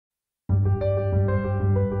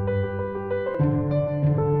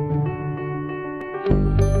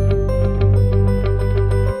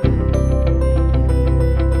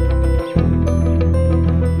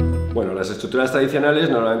las estructuras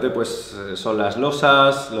tradicionales normalmente pues, son las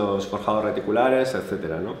losas, los forjados reticulares,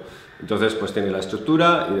 etc., ¿no? Entonces pues tiene la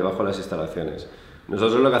estructura y debajo las instalaciones.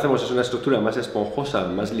 Nosotros lo que hacemos es una estructura más esponjosa,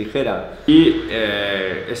 más ligera, y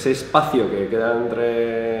ese espacio que queda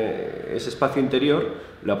entre ese espacio interior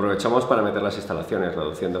lo aprovechamos para meter las instalaciones,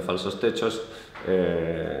 reduciendo falsos techos,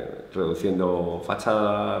 reduciendo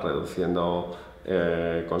fachada, reduciendo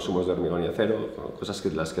consumos de hormigón y acero, cosas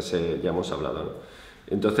de las que ya hemos hablado, ¿no?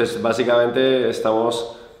 Entonces, básicamente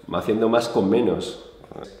estamos haciendo más con menos,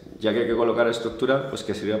 ya que hay que colocar estructura, pues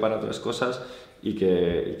que sirva para otras cosas y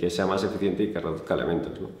que sea más eficiente y que reduzca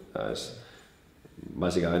elementos, ¿no?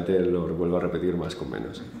 Básicamente lo vuelvo a repetir, más con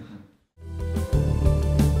menos.